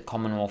app, the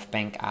Commonwealth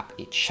Bank app,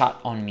 it shut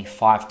on me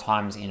 5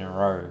 times in a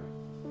row.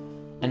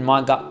 And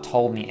my gut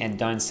told me, Ed,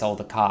 don't sell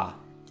the car.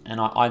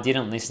 And I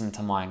didn't listen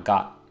to my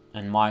gut,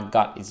 and my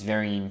gut is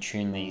very in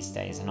tune these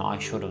days, and I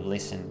should have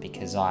listened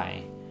because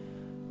I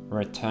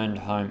returned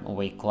home a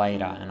week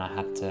later and I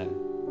had to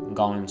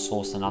go and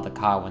source another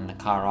car when the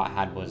car I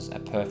had was a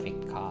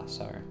perfect car.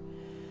 So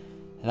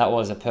that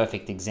was a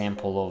perfect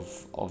example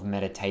of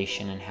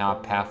meditation and how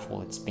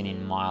powerful it's been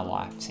in my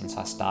life since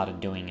I started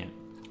doing it.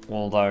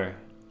 Although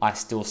I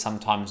still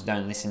sometimes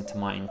don't listen to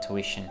my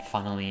intuition,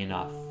 funnily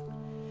enough.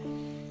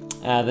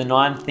 The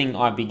 9th thing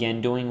I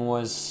began doing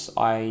was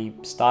I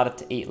started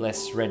to eat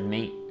less red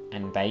meat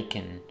and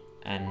bacon.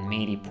 and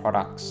meaty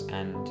products,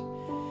 and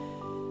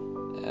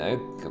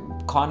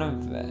kind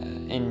of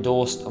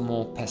endorsed a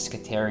more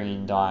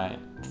pescatarian diet: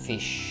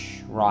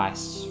 fish,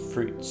 rice,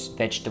 fruits,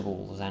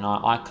 vegetables. And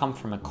I come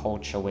from a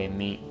culture where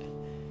meat,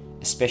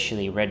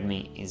 especially red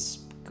meat,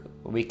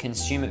 we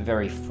consume it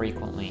very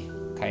frequently,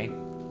 okay?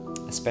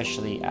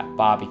 Especially at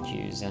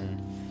barbecues. And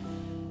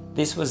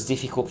this was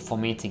difficult for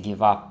me to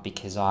give up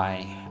because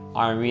I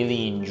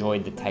really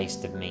enjoyed the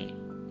taste of meat,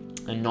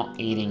 and not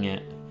eating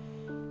it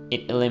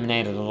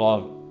eliminated a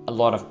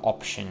lot of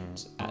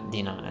options at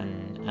dinner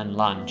and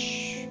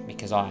lunch,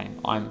 because I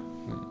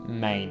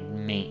made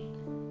meat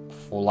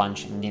for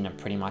lunch and dinner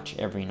pretty much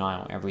every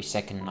night, or every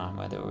second night,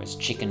 whether it was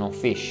chicken or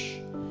fish.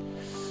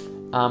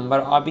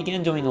 But I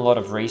began doing a lot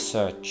of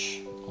research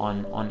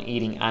on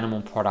eating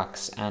animal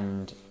products,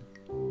 and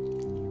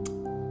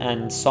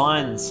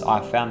science.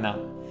 I found that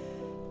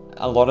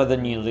a lot of the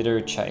new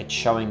literature, it's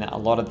showing that a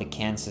lot of the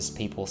cancers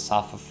people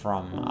suffer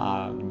from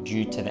are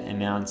due to the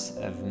amounts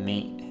of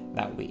meat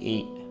that we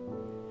eat.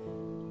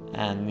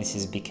 And this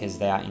is because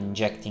they are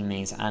injecting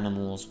these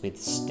animals with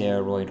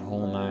steroid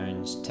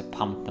hormones to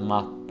pump them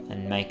up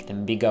and make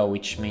them bigger,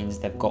 which means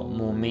they've got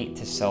more meat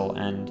to sell.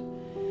 And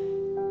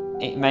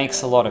it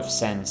makes a lot of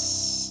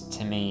sense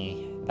to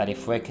me that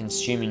if we're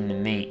consuming the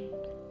meat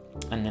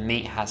and the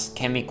meat has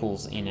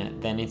chemicals in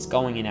it, then it's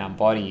going in our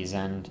bodies,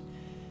 and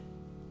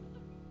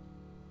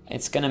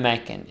it's going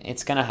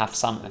to have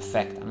some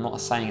effect. I'm not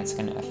saying it's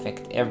going to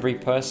affect every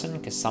person,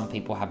 because some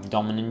people have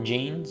dominant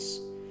genes.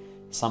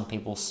 Some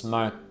people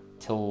smoke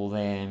till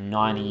they're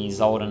 90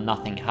 years old and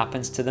nothing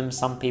happens to them.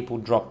 Some people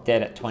drop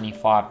dead at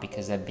 25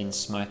 because they've been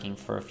smoking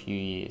for a few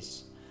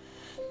years.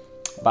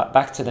 But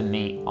back to the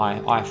meat,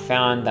 I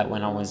found that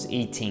when I was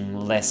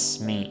eating less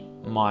meat,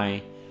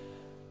 my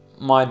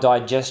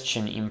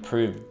digestion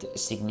improved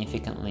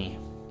significantly.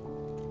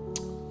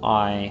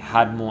 I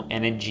had more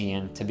energy,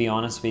 and to be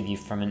honest with you,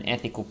 from an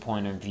ethical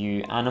point of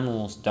view,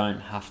 animals don't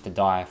have to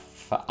die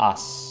for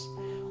us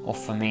or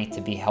for me to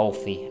be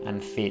healthy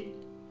and fit.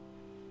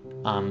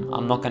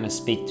 I'm not going to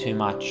speak too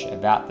much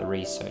about the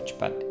research,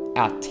 but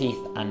our teeth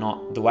are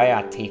not, the way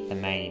our teeth are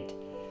made,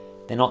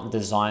 they're not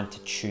designed to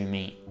chew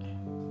meat.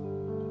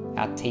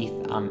 Our teeth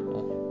are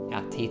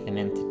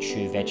meant to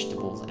chew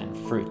vegetables and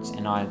fruits,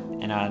 and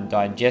our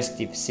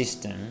digestive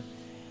system,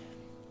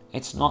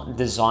 it's not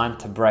designed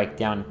to break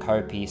down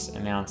copious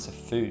amounts of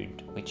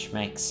food, which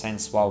makes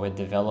sense why we're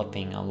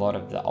developing a lot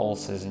of the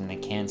ulcers and the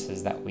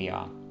cancers that we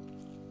are.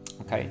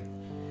 Okay.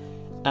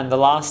 And the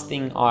last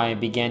thing I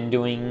began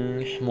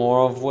doing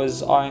more of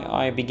was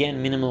I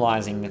began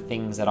minimalizing the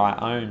things that I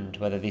owned,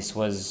 whether this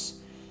was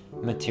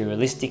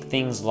materialistic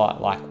things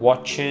like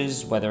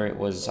watches, whether it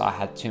was I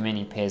had too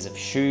many pairs of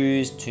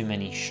shoes, too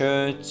many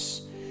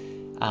shirts,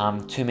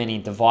 too many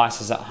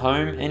devices at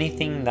home.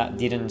 Anything that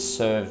didn't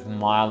serve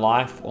my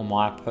life or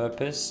my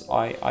purpose,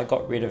 I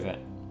got rid of it.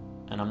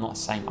 And I'm not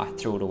saying I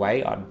threw it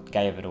away, I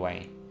gave it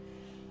away.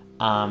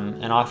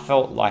 And I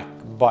felt like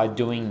by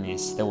doing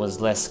this, there was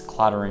less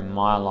clutter in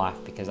my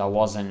life, because I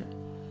wasn't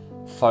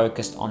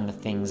focused on the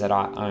things that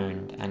I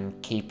owned and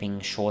keeping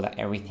sure that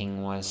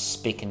everything was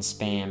spick and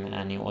span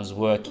and it was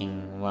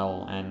working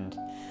well. And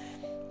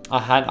I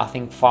had, I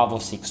think, 5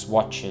 or 6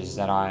 watches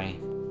that I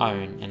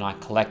own, and I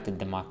collected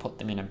them. I put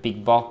them in a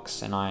big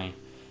box and I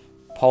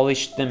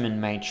polished them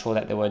and made sure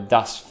that they were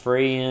dust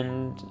free.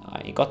 And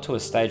it got to a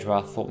stage where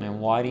I thought, man,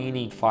 why do you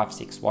need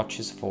 5-6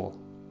 watches for?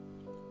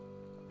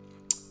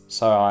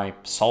 So I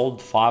sold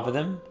 5 of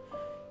them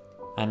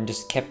and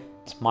just kept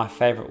my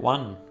favorite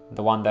one,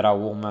 the one that I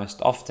wore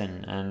most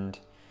often. And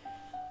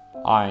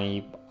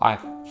I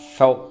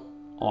feel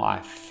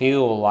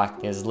like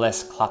there's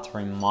less clutter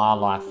in my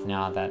life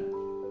now that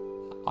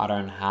I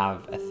don't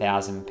have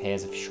 1,000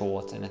 pairs of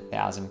shorts and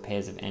 1,000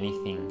 pairs of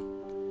anything.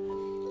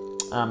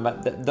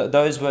 But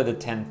those were the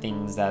 10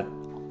 things that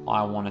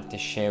I wanted to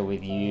share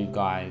with you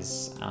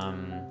guys.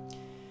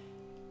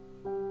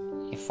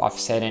 If I've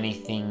said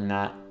anything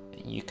that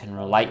you can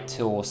relate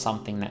to, or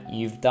something that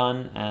you've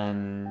done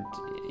and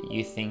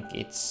you think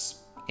it's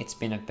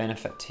been a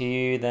benefit to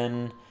you,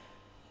 then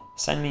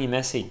send me a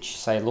message.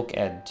 Say, look,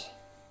 Ed,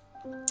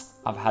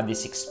 I've had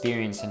this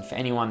experience. And for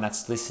anyone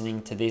that's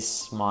listening to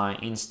this, my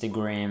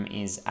Instagram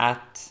is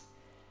at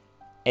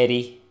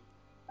Eddie,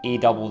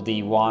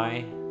 EDDY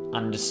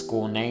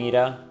 _Nader,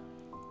 NADER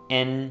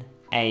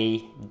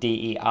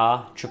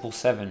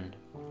 777.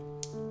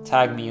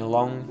 Tag me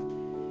along,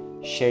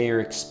 share your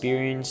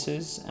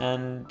experiences,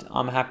 and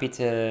I'm happy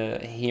to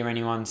hear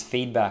anyone's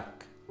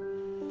feedback.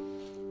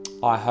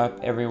 I hope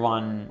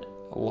everyone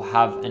will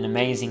have an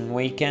amazing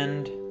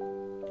weekend,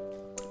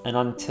 and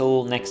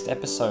until next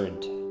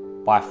episode,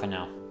 bye for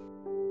now.